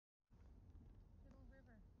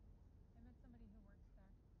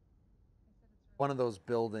One of those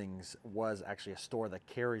buildings was actually a store that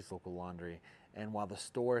carries local laundry, and while the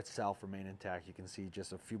store itself remained intact, you can see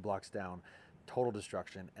just a few blocks down, total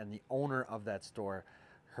destruction. And the owner of that store,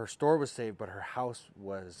 her store was saved, but her house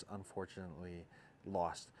was unfortunately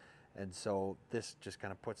lost. And so this just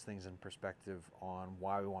kind of puts things in perspective on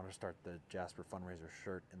why we want to start the Jasper Fundraiser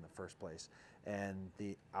shirt in the first place, and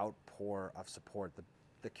the outpour of support,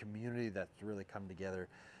 the community that's really come together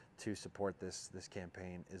to support this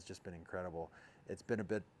campaign has just been incredible. It's been a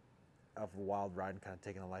bit of a wild ride and kind of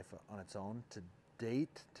taking a life on its own. To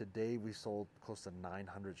date, today we sold close to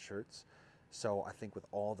 900 shirts. So I think with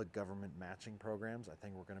all the government matching programs, I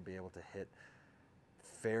think we're going to be able to hit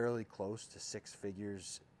fairly close to 6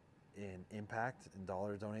 figures in impact in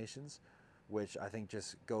dollar donations, which I think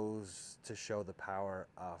just goes to show the power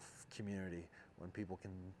of community when people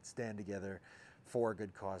can stand together for a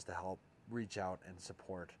good cause to help reach out and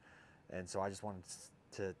support. And so I just wanted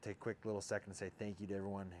to take a quick little second to say thank you to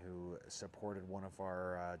everyone who supported one of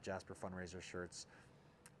our Jasper Fundraiser shirts.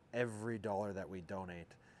 Every dollar that we donate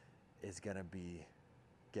is going to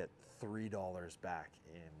get $3 back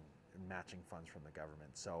in matching funds from the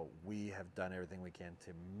government. So we have done everything we can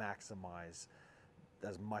to maximize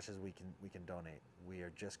as much as we can donate. We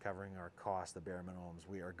are just covering our costs, the bare minimums.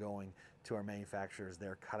 We are going to our manufacturers.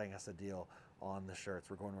 They're cutting us a deal on the shirts.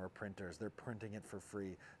 We're going to our printers. They're printing it for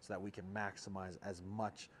free so that we can maximize as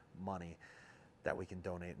much money that we can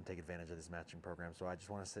donate and take advantage of this matching program. So I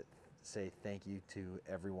just want to say thank you to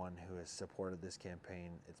everyone who has supported this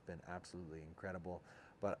campaign. It's been absolutely incredible.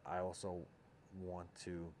 But I also want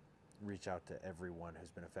to reach out to everyone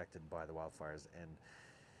who's been affected by the wildfires, and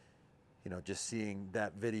just seeing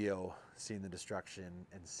that video, seeing the destruction,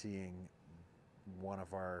 and seeing one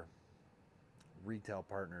of our retail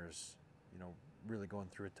partners, really going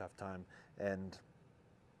through a tough time, and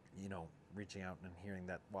reaching out and hearing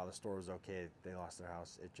that while the store was okay, they lost their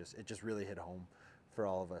house. It just really hit home for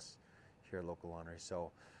all of us here at Local Laundry.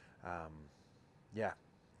 So, yeah,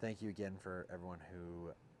 thank you again for everyone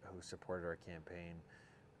who supported our campaign.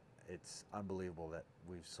 It's unbelievable that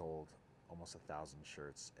we've sold almost 1,000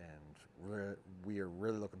 shirts, and we are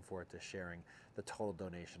really looking forward to sharing the total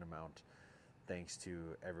donation amount, thanks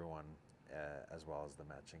to everyone, as well as the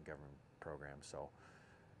matching government program. So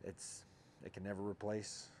it can never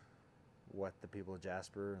replace what the people of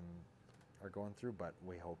Jasper are going through, but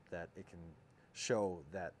we hope that it can show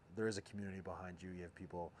that there is a community behind you. You have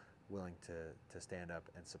people willing to stand up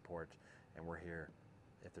and support, and we're here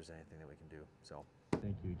if there's anything that we can do. So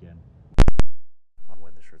thank you again on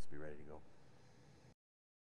when the shirts will be ready to go.